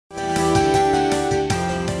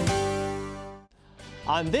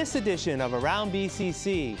On this edition of Around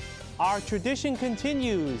BCC, our tradition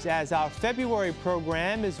continues as our February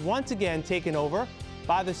program is once again taken over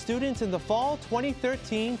by the students in the Fall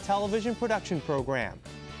 2013 television production program.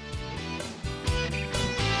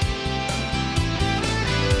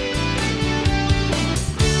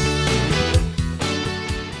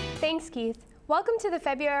 Thanks, Keith. Welcome to the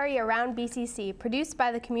February Around BCC, produced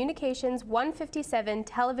by the Communications 157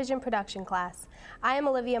 television production class. I am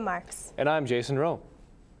Olivia Marks. And I'm Jason Rowe.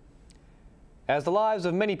 As the lives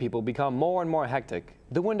of many people become more and more hectic,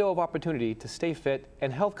 the window of opportunity to stay fit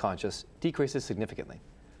and health conscious decreases significantly.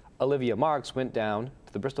 Olivia Marks went down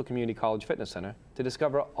to the Bristol Community College Fitness Center to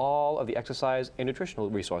discover all of the exercise and nutritional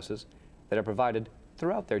resources that are provided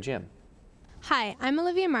throughout their gym. Hi, I'm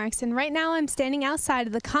Olivia Marks, and right now I'm standing outside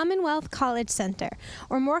of the Commonwealth College Center,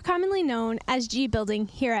 or more commonly known as G Building,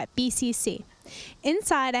 here at BCC.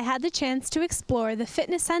 Inside, I had the chance to explore the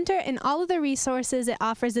fitness center and all of the resources it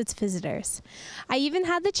offers its visitors. I even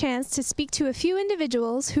had the chance to speak to a few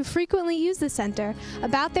individuals who frequently use the center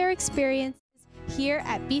about their experiences here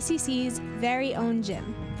at BCC's very own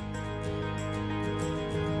gym.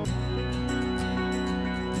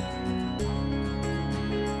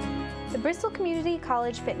 The Bristol Community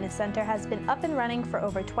College Fitness Center has been up and running for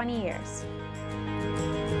over 20 years.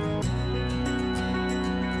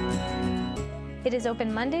 It is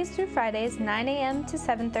open Mondays through Fridays 9 a.m. to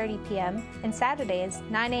 7:30 p.m. and Saturdays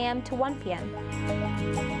 9 a.m. to 1 p.m.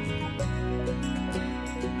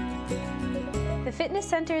 The fitness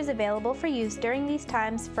center is available for use during these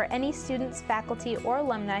times for any students, faculty, or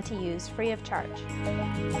alumni to use free of charge.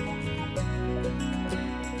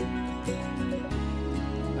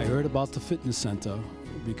 I heard about the fitness center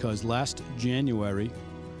because last January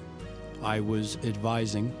I was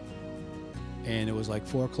advising, and it was like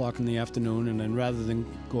 4 o'clock in the afternoon, and then rather than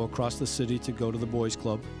go across the city to go to the boys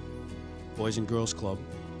club, Boys and Girls Club,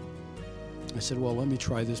 I said, well, let me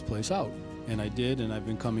try this place out. And I did, and I've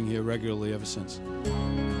been coming here regularly ever since.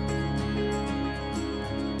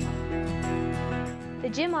 The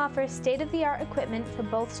gym offers state-of-the-art equipment for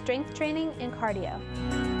both strength training and cardio.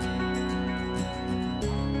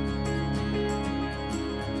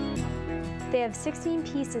 They have 16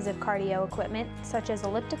 pieces of cardio equipment, such as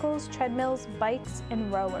ellipticals, treadmills, bikes,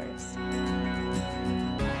 and rowers.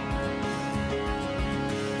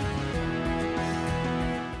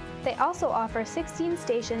 They also offer 16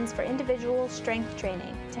 stations for individual strength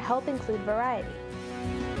training to help include variety.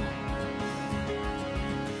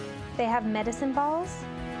 They have medicine balls,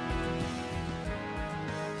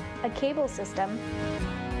 a cable system,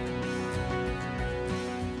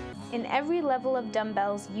 and every level of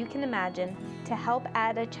dumbbells you can imagine to help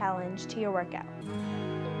add a challenge to your workout.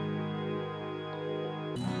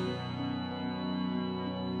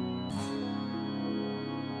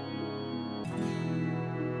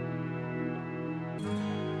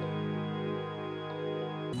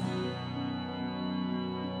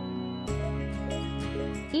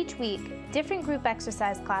 Each week, different group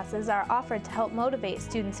exercise classes are offered to help motivate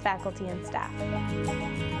students, faculty, and staff.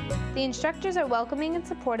 The instructors are welcoming and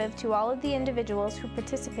supportive to all of the individuals who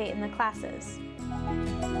participate in the classes.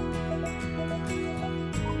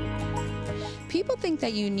 People think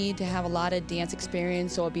that you need to have a lot of dance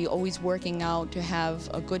experience or be always working out to have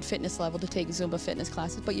a good fitness level to take Zumba fitness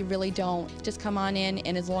classes, but you really don't. Just come on in,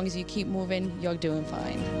 and as long as you keep moving, you're doing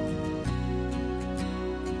fine.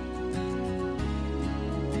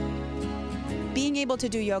 Being able to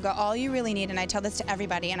do yoga, all you really need, and I tell this to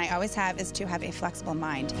everybody, and I always have, is to have a flexible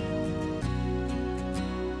mind.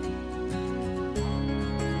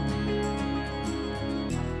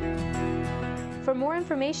 For more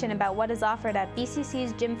information about what is offered at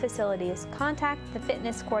BCC's gym facilities, contact the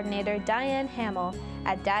fitness coordinator, Diane Hamill,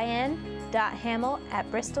 at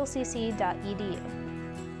diane.hamill@bristolcc.edu.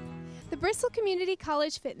 The Bristol Community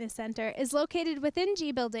College Fitness Center is located within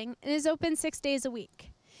G Building and is open 6 days a week.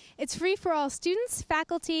 It's free for all students,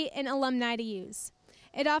 faculty, and alumni to use.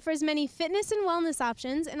 It offers many fitness and wellness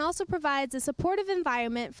options and also provides a supportive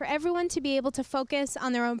environment for everyone to be able to focus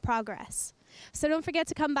on their own progress. So don't forget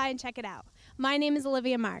to come by and check it out. My name is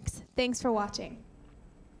Olivia Marks. Thanks for watching.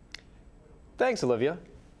 Thanks, Olivia.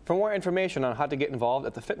 For more information on how to get involved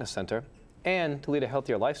at the fitness center and to lead a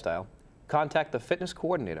healthier lifestyle, contact the fitness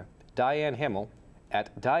coordinator, Diane Hamill,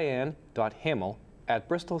 at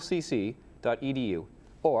diane.hamill@bristolcc.edu,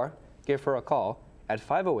 or give her a call at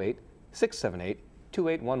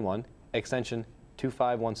 508-678-2811, extension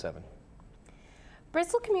 2517.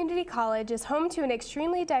 Bristol Community College is home to an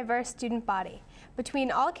extremely diverse student body.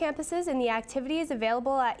 Between all campuses and the activities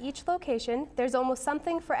available at each location, there's almost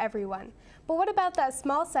something for everyone. But what about that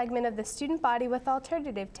small segment of the student body with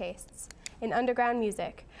alternative tastes? in underground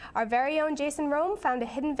music. Our very own Jason Rome found a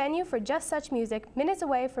hidden venue for just such music minutes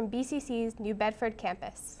away from BCC's New Bedford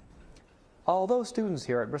campus. Although students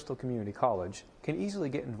here at Bristol Community College can easily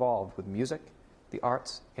get involved with music, the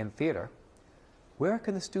arts, and theater, where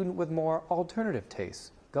can the student with more alternative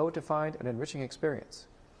tastes go to find an enriching experience?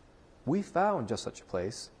 We found just such a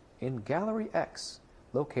place in Gallery X,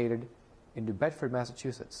 located in New Bedford,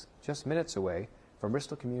 Massachusetts, just minutes away from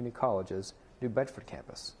Bristol Community College's New Bedford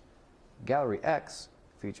campus. Gallery X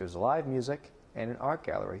features live music and an art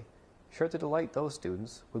gallery, sure to delight those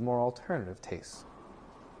students with more alternative tastes.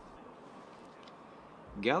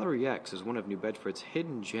 Gallery X is one of New Bedford's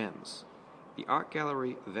hidden gems. The art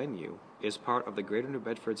gallery venue is part of the Greater New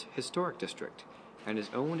Bedford's Historic District and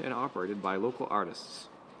is owned and operated by local artists.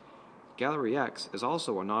 Gallery X is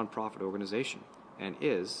also a non-profit organization and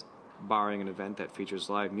is, barring an event that features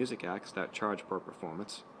live music acts that charge per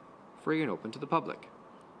performance, free and open to the public.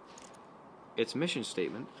 Its mission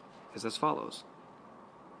statement is as follows.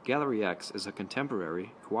 Gallery X is a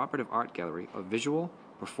contemporary, cooperative art gallery of visual,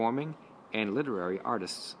 performing, and literary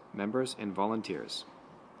artists, members, and volunteers.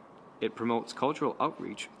 It promotes cultural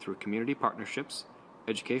outreach through community partnerships,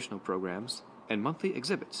 educational programs, and monthly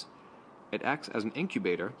exhibits. It acts as an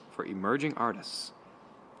incubator for emerging artists,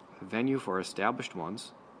 a venue for established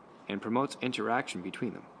ones, and promotes interaction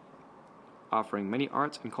between them. Offering many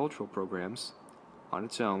arts and cultural programs on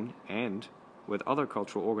its own and with other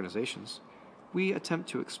cultural organizations, we attempt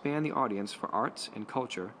to expand the audience for arts and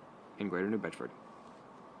culture in Greater New Bedford.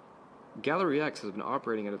 Gallery X has been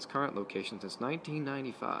operating at its current location since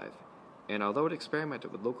 1995, and although it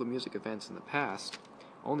experimented with local music events in the past,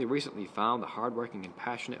 only recently found the hardworking and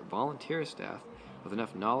passionate volunteer staff with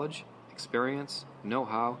enough knowledge, experience,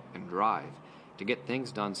 know-how, and drive to get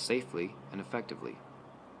things done safely and effectively.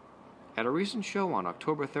 At a recent show on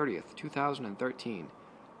October 30th, 2013,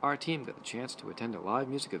 our team got the chance to attend a live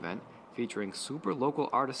music event featuring super local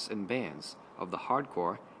artists and bands of the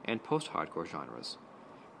hardcore and post-hardcore genres.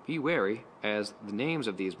 Be wary, as the names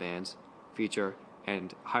of these bands feature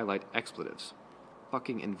and highlight expletives.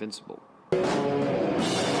 Fucking invincible.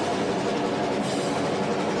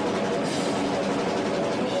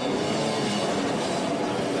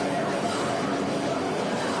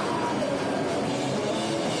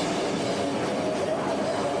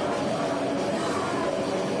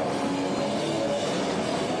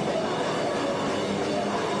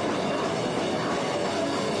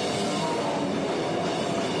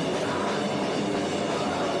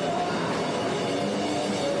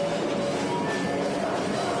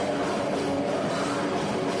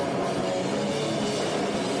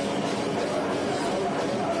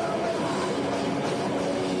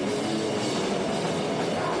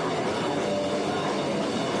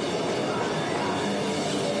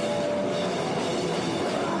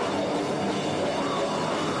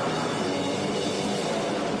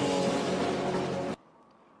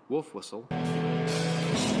 Wolf whistle.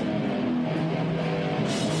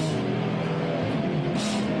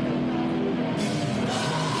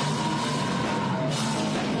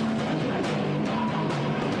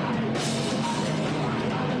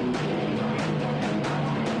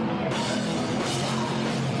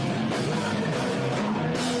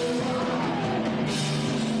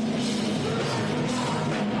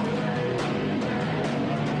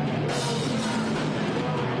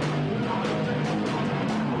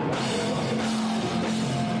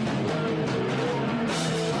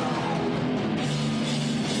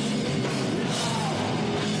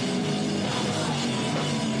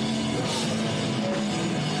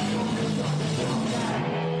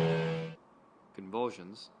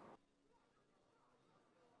 Convulsions.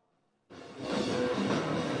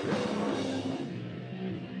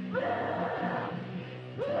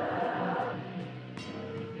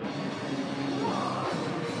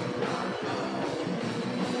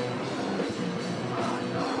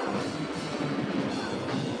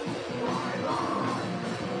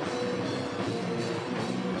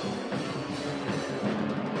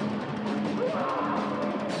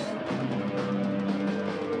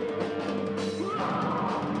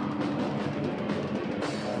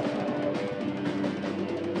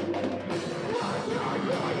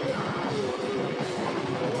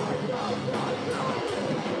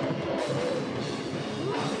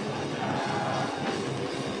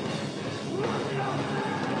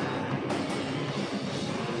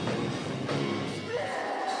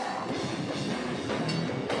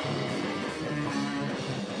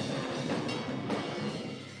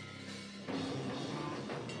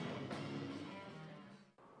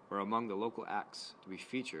 Were among the local acts to be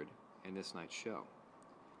featured in this night's show.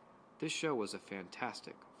 This show was a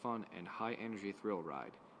fantastic, fun, and high-energy thrill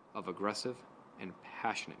ride of aggressive and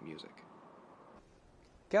passionate music.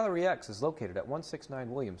 Gallery X is located at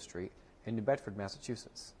 169 William Street in New Bedford,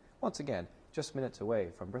 Massachusetts. Once again, just minutes away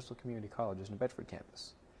from Bristol Community College's New Bedford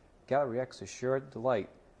campus. Gallery X is sure to delight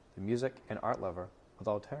the music and art lover with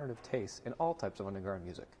alternative tastes in all types of underground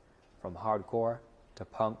music, from hardcore to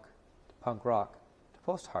punk rock to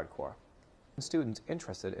post-hardcore. Students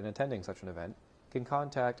interested in attending such an event can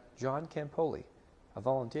contact John Campoli, a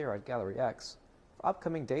volunteer at Gallery X, for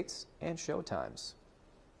upcoming dates and show times.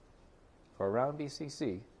 For Around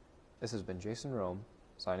BCC, this has been Jason Rome,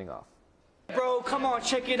 signing off. Bro, come on,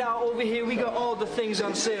 check it out over here. We got all the things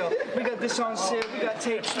on sale. We got this on sale, we got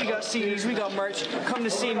tapes, we got CDs, we got merch. Come to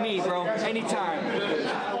see me, bro,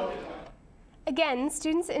 anytime. Again,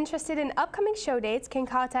 students interested in upcoming show dates can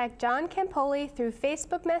contact John Campoli through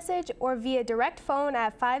Facebook message or via direct phone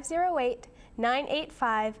at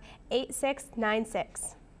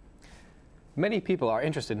 508-985-8696. Many people are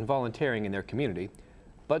interested in volunteering in their community,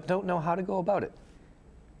 but don't know how to go about it.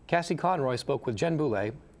 Cassie Conroy spoke with Jen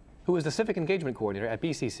Boulay, who is the Civic Engagement Coordinator at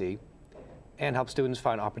BCC, and helps students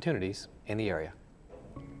find opportunities in the area.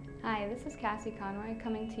 Hi, this is Cassie Conroy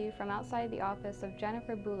coming to you from outside the office of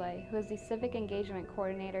Jennifer Boulay, who is the Civic Engagement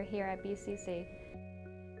Coordinator here at BCC.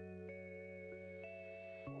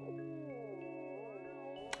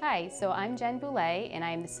 Hi, so I'm Jen Boulay, and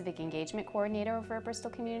I'm the Civic Engagement Coordinator over at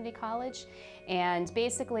Bristol Community College. And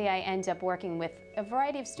basically, I end up working with a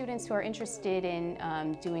variety of students who are interested in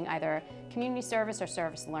doing either community service or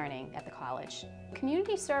service learning at the college.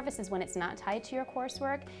 Community service is when it's not tied to your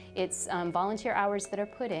coursework. It's volunteer hours that are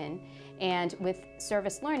put in. And with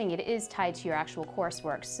service learning, it is tied to your actual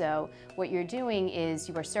coursework. So what you're doing is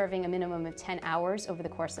you are serving a minimum of 10 hours over the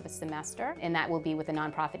course of a semester, and that will be with a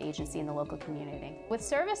nonprofit agency in the local community. With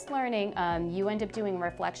service learning, you end up doing a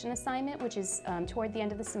reflection assignment, which is toward the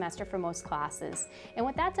end of the semester for most classes. And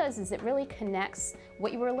what that does is it really connects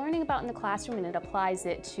what you were learning about in the classroom and it applies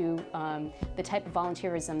it to the type of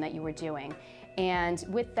volunteerism that you were doing. And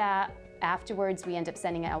with that, afterwards, we end up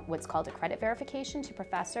sending out what's called a credit verification to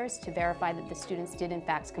professors to verify that the students did in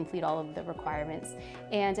fact complete all of the requirements.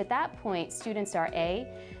 And at that point, students are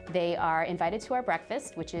they are invited to our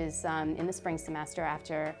breakfast, which is in the spring semester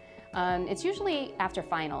after, it's usually after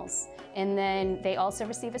finals. And then they also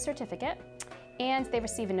receive a certificate, and they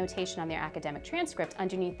receive a notation on their academic transcript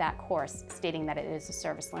underneath that course stating that it is a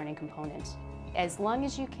service learning component. As long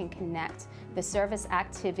as you can connect the service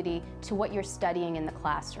activity to what you're studying in the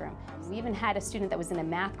classroom. We even had a student that was in a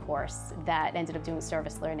math course that ended up doing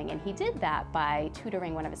service learning, and he did that by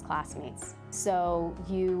tutoring one of his classmates. So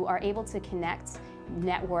you are able to connect,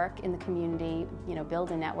 network in the community,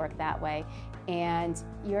 build a network that way, and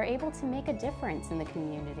you're able to make a difference in the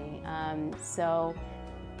community. So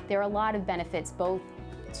there are a lot of benefits both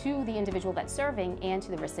to the individual that's serving and to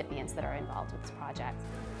the recipients that are involved with this project.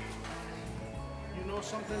 You know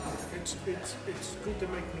something? It's good to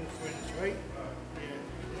make new friends, right? Yeah.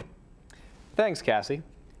 Thanks, Cassie.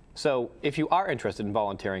 So if you are interested in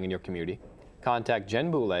volunteering in your community, contact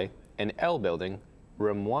Jen Boulay in L Building,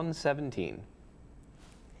 room 117.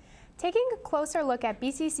 Taking a closer look at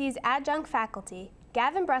BCC's adjunct faculty,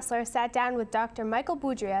 Gavin Bressler sat down with Dr. Michael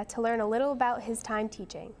Boudria to learn a little about his time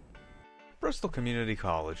teaching. Bristol Community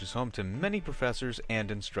College is home to many professors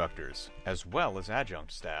and instructors, as well as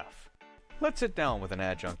adjunct staff. Let's sit down with an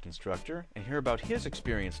adjunct instructor and hear about his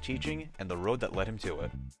experience teaching and the road that led him to it.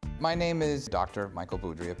 My name is Dr. Michael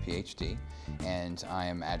Boudria, PhD, and I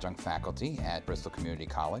am adjunct faculty at Bristol Community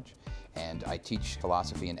College. And I teach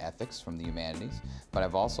philosophy and ethics from the humanities, but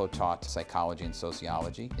I've also taught psychology and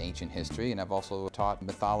sociology, ancient history, and I've also taught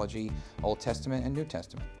mythology, Old Testament and New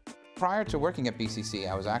Testament. Prior to working at BCC,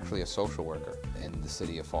 I was actually a social worker in the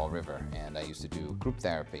city of Fall River, and I used to do group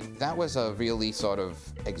therapy. That was a really sort of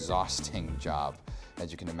exhausting job, as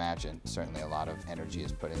you can imagine. Certainly a lot of energy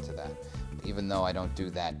is put into that. Even though I don't do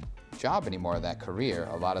that job anymore, that career,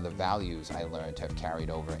 a lot of the values I learned have carried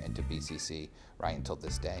over into BCC right until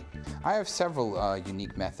this day. I have several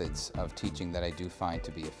unique methods of teaching that I do find to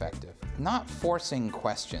be effective. Not forcing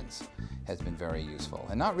questions has been very useful,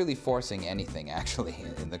 and not really forcing anything actually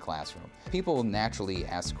in the classroom. People will naturally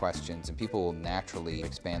ask questions and people will naturally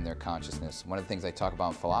expand their consciousness. One of the things I talk about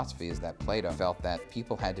in philosophy is that Plato felt that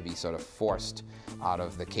people had to be sort of forced out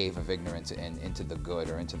of the cave of ignorance and into the good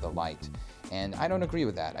or into the light. And I don't agree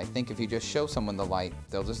with that. I think if you just show someone the light,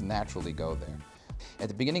 they'll just naturally go there. At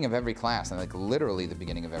the beginning of every class, and like literally the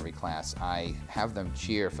beginning of every class, I have them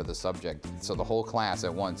cheer for the subject. So the whole class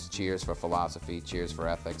at once cheers for philosophy, cheers for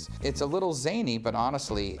ethics. It's a little zany, but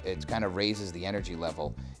honestly, it kind of raises the energy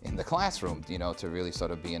level in the classroom, you know, to really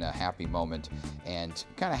sort of be in a happy moment and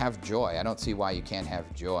kind of have joy. I don't see why you can't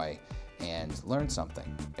have joy and learn something.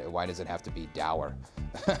 Why does it have to be dour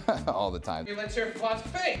all the time? Let's hear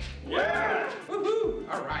philosophy. Yeah!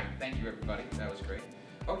 Woohoo! All right, thank you everybody. That was great.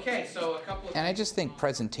 Okay, so a couple of... And I just think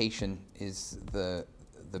presentation is the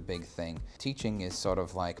big thing. Teaching is sort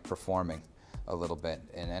of like performing a little bit,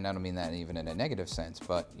 and I don't mean that even in a negative sense,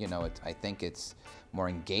 but you know, I think it's more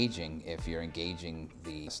engaging if you're engaging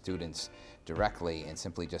the students directly in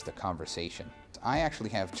simply just a conversation. I actually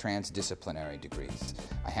have transdisciplinary degrees.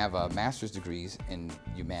 I have a master's degree in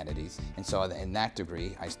humanities, and so in that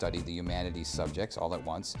degree I study the humanities subjects all at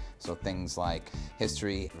once, so things like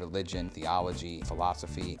history, religion, theology,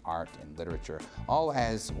 philosophy, art, and literature, all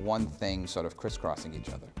as one thing sort of crisscrossing each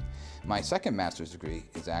other. My second master's degree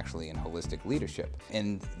is actually in holistic leadership.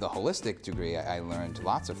 In the holistic degree, I learned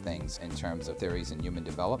lots of things in terms of theories in human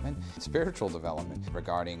development, spiritual development,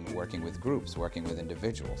 regarding working with groups, working with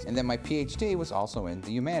individuals. And then my PhD was also in the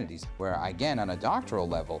humanities, where again, on a doctoral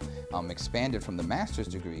level, expanded from the master's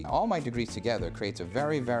degree. All my degrees together creates a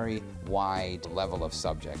very, very wide level of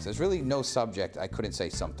subjects. There's really no subject I couldn't say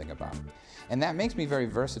something about. And that makes me very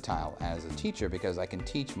versatile as a teacher because I can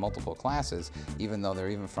teach multiple classes even though they're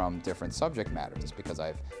even from different subject matters because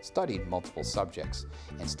I've studied multiple subjects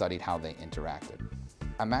and studied how they interacted.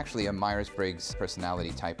 I'm actually a Myers-Briggs personality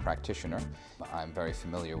type practitioner. I'm very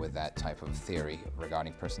familiar with that type of theory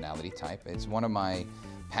regarding personality type. It's one of my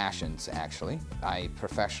passions, actually. I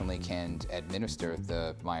professionally can administer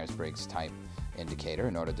the Myers-Briggs type indicator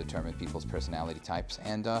in order to determine people's personality types.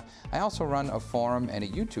 And I also run a forum and a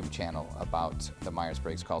YouTube channel about the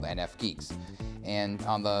Myers-Briggs called NF Geeks. And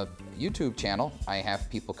on the YouTube channel, I have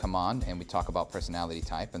people come on and we talk about personality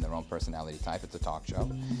type and their own personality type. It's a talk show.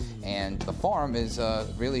 And the forum is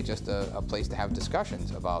really just a place to have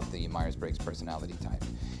discussions about the Myers-Briggs personality type.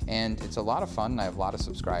 And it's a lot of fun. I have a lot of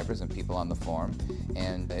subscribers and people on the forum.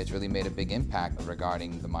 And it's really made a big impact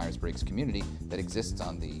regarding the Myers-Briggs community that exists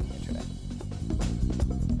on the internet.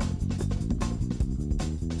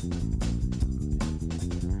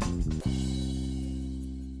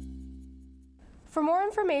 For more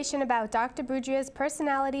information about Dr. Boudria's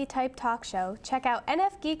personality type talk show, check out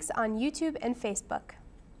NF Geeks on YouTube and Facebook.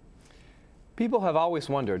 People have always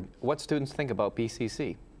wondered what students think about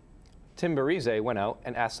BCC. Tim Barize went out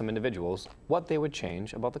and asked some individuals what they would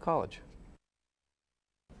change about the college.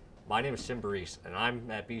 My name is Tim Barize, and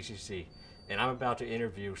I'm at BCC, and I'm about to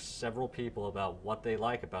interview several people about what they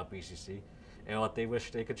like about BCC and what they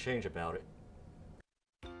wish they could change about it.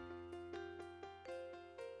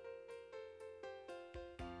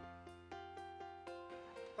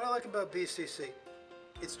 What I like about BCC,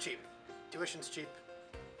 it's cheap. Tuition's cheap.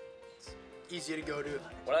 It's easy to go to.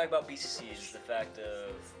 What I like about BCC is the fact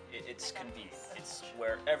of it's convenient. It's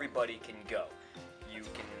where everybody can go. You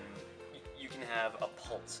can have a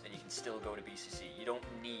pulse and you can still go to BCC. You don't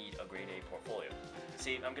need a grade A portfolio.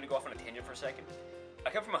 See, I'm gonna go off on a tangent for a second. I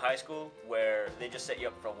come from a high school where they just set you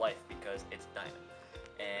up for life because it's Diamond.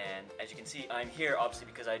 And as you can see, I'm here obviously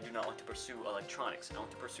because I do not want to pursue electronics. I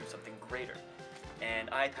want to pursue something greater. And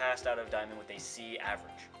I passed out of Diamond with a C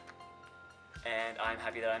average. And I'm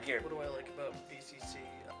happy that I'm here. What do I like about BCC?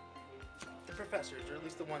 The professors, or at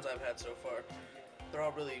least the ones I've had so far, they're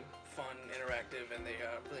all really fun, interactive, and they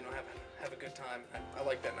really know how to have a good time. I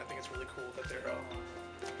like that, and I think it's really cool that they're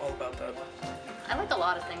all about that. I like a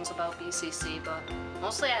lot of things about BCC, but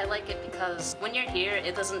mostly I like it because when you're here,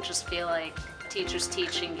 it doesn't just feel like teachers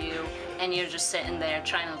teaching you and you're just sitting there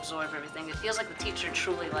trying to absorb everything. It feels like the teacher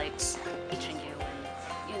truly likes teaching you,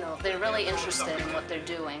 and you know, they're really interested in what they're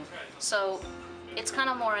doing. So it's kind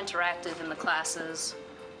of more interactive in the classes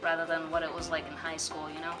rather than what it was like in high school,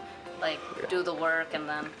 you know? Like do the work and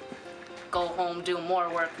then go home, do more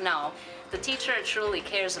work. No, the teacher truly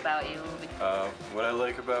cares about you. What I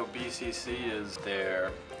like about BCC is their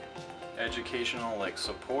educational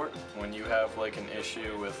support. When you have an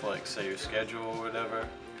issue with say your schedule or whatever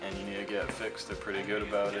and you need to get fixed, they're pretty good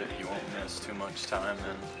about it. You won't miss too much time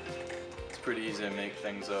and it's pretty easy to make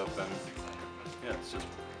things up, and yeah, it's just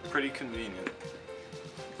pretty convenient.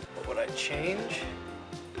 What would I change?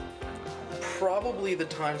 Probably the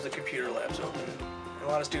times the computer lab's open. A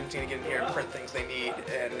lot of students need to get in here and print things they need,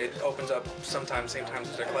 and it opens up sometimes same times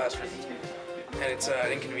as their classroom. And it's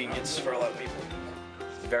an inconvenience for a lot of people.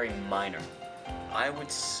 Very minor. I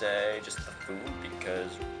would say just the food,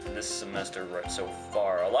 because this semester right so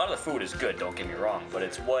far, a lot of the food is good, don't get me wrong, but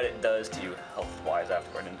it's what it does to you health-wise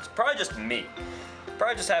afterward, and it's probably just me.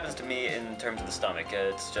 Probably just happens to me in terms of the stomach.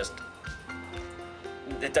 It's just,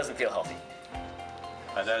 it doesn't feel healthy.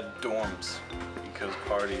 I'd add dorms, because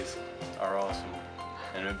parties are awesome,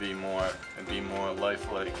 and it'd be more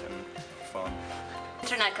lifelike and fun.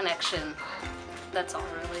 Internet connection, that's all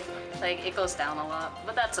really. Like, it goes down a lot,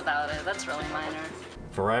 but that's about it. That's really minor.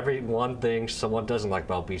 For every one thing someone doesn't like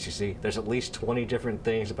about BCC, there's at least 20 different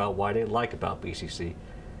things about why they like about BCC.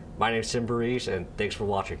 My name's Febuary, and thanks for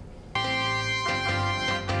watching.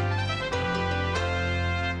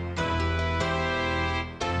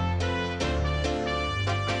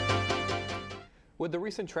 With the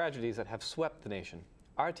recent tragedies that have swept the nation,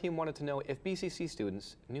 our team wanted to know if BCC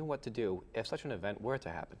students knew what to do if such an event were to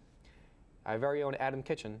happen. Our very own Adam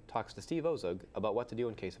Kitchen talks to Steve Ozug about what to do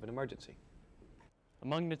in case of an emergency.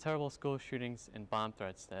 Among the terrible school shootings and bomb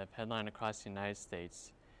threats that have headlined across the United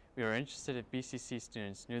States, we were interested if BCC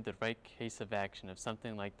students knew the right case of action if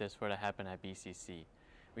something like this were to happen at BCC.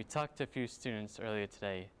 We talked to a few students earlier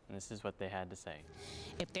today, and this is what they had to say.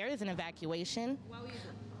 If there is an evacuation,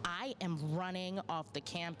 I am running off the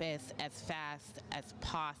campus as fast as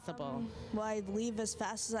possible. Well, I leave as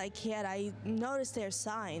fast as I can. I noticed there's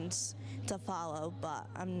signs to follow, but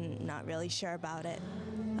I'm not really sure about it.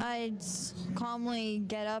 I'd calmly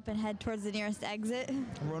get up and head towards the nearest exit.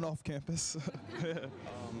 Run off campus.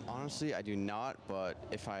 Honestly, I do not, but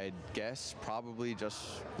if I guess, probably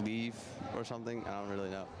just leave or something. I don't really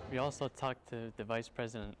know. We also talked to the Vice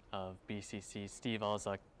President of BCC, Steve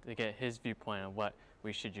Ozug, to get his viewpoint on what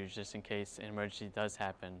we should do just in case an emergency does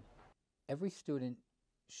happen. Every student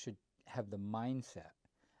should have the mindset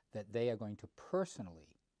that they are going to personally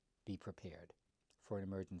be prepared for an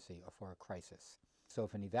emergency or for a crisis. So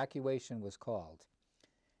if an evacuation was called,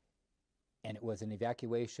 and it was an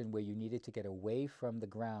evacuation where you needed to get away from the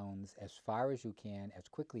grounds as far as you can, as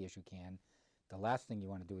quickly as you can, the last thing you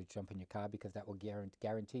want to do is jump in your car, because that will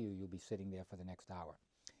guarantee you'll be sitting there for the next hour.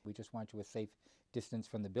 We just want you a safe distance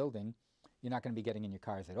from the building. You're not going to be getting in your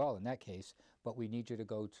cars at all in that case, but we need you to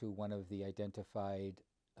go to one of the identified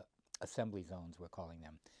assembly zones, we're calling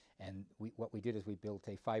them. And what we did is we built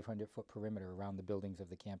a 500-foot perimeter around the buildings of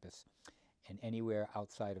the campus. And anywhere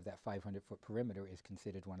outside of that 500-foot perimeter is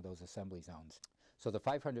considered one of those assembly zones. So the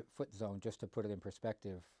 500-foot zone, just to put it in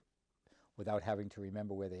perspective, without having to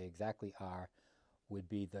remember where they exactly are, would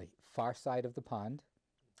be the far side of the pond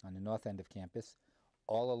on the north end of campus,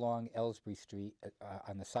 all along Ellsbury Street,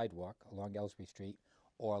 on the sidewalk along Ellsbury Street,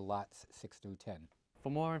 or lots 6 through 10. For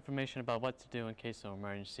more information about what to do in case of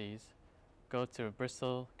emergencies, go to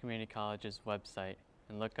Bristol Community College's website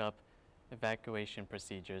and look up evacuation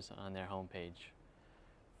procedures on their homepage.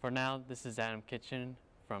 For now, this is Adam Kitchen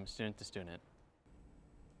from Student to Student.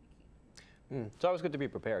 It's always good to be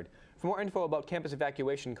prepared. For more info about campus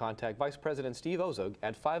evacuation, contact Vice President Steve Ozug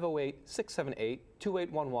at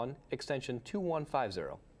 508-678-2811, extension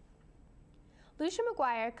 2150. Lucia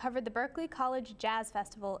McGuire covered the Berkeley College Jazz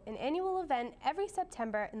Festival, an annual event every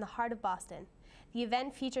September in the heart of Boston. The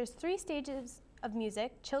event features 3 stages of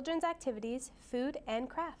music, children's activities, food, and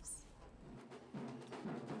crafts.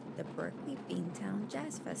 The Berkeley Beantown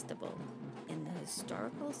Jazz Festival in the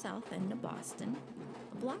historical South End of Boston,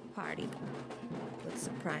 a block party with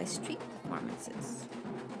surprise street performances.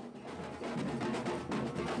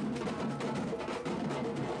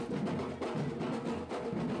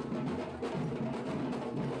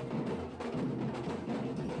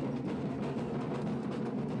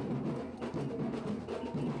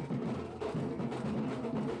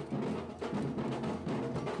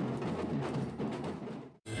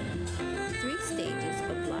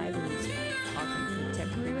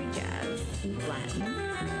 Latin,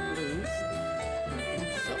 blues, and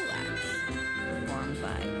soul acts performed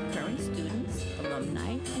by current students,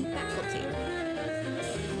 alumni, and faculty.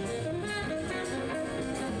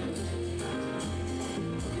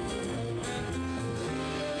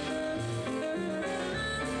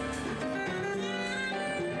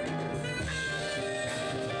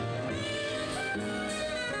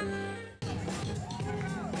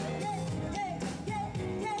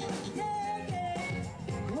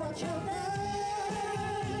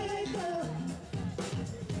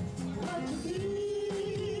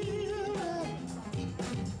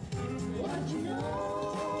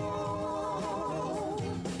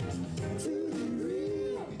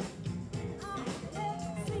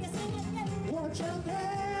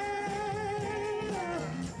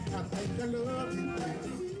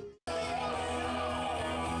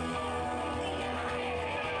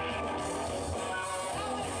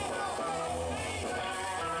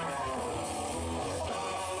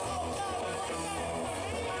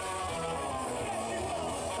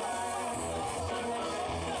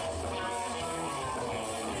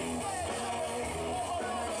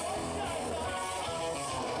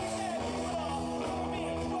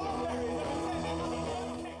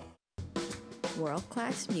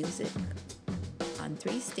 world-class music on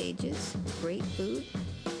 3 stages, great food,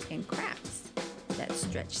 and crafts that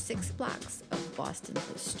stretch 6 blocks of Boston's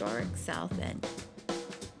historic South End.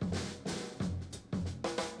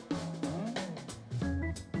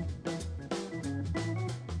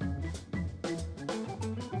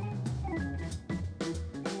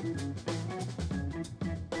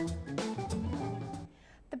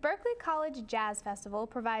 The Berkeley College Jazz Festival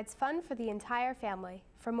provides fun for the entire family.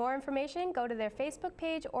 For more information, go to their Facebook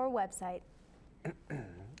page or website.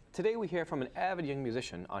 Today we hear from an avid young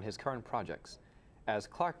musician on his current projects, as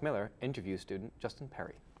Clark Miller interviews student Justin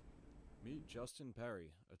Perry. Meet Justin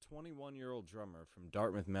Perry, a 21-year-old drummer from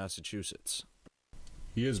Dartmouth, Massachusetts.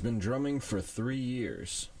 He has been drumming for 3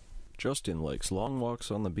 years. Justin likes long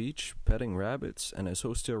walks on the beach, petting rabbits, and has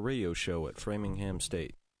hosted a radio show at Framingham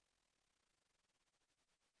State.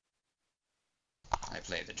 I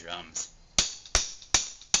play the drums.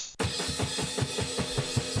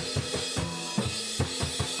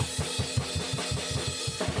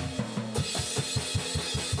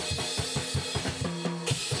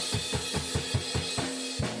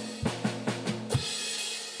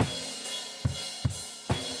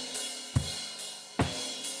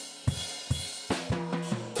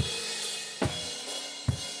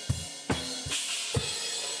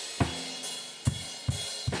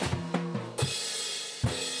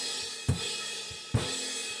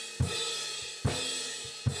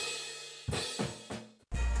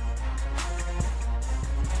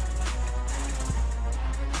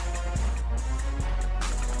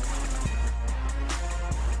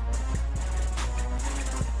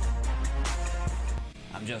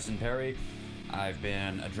 I'm Justin Perry. I've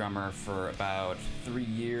been a drummer for about 3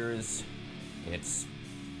 years. It's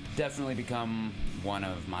definitely become one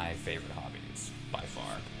of my favorite hobbies, by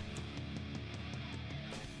far.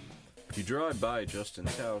 If you drive by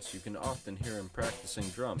Justin's house, you can often hear him practicing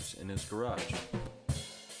drums in his garage.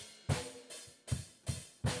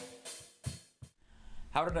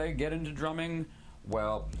 How did I get into drumming?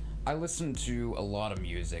 Well, I listened to a lot of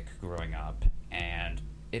music growing up, and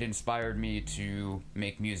it inspired me to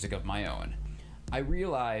make music of my own. I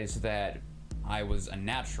realized that I was a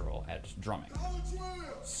natural at drumming.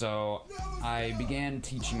 So I began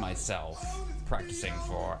teaching myself, practicing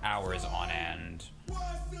for hours on end,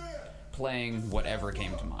 playing whatever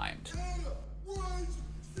came to mind.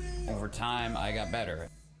 Over time, I got better.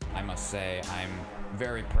 I must say, I'm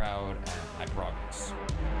very proud of my progress.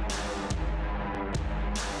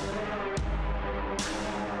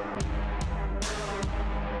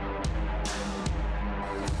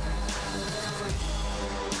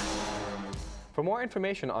 For more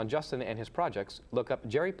information on Justin and his projects, look up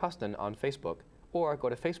Jerry Puston on Facebook or go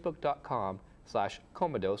to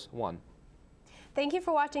facebook.com/Commodose1. Thank you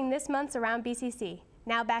for watching this month's Around BCC.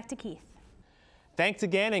 Now back to Keith. Thanks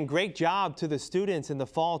again, and great job to the students in the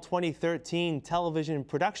Fall 2013 television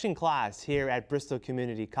production class here at Bristol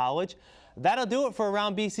Community College. That'll do it for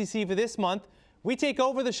Around BCC for this month. We take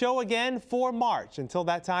over the show again for March. Until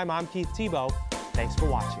that time, I'm Keith Tebow. Thanks for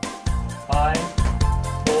watching. Bye.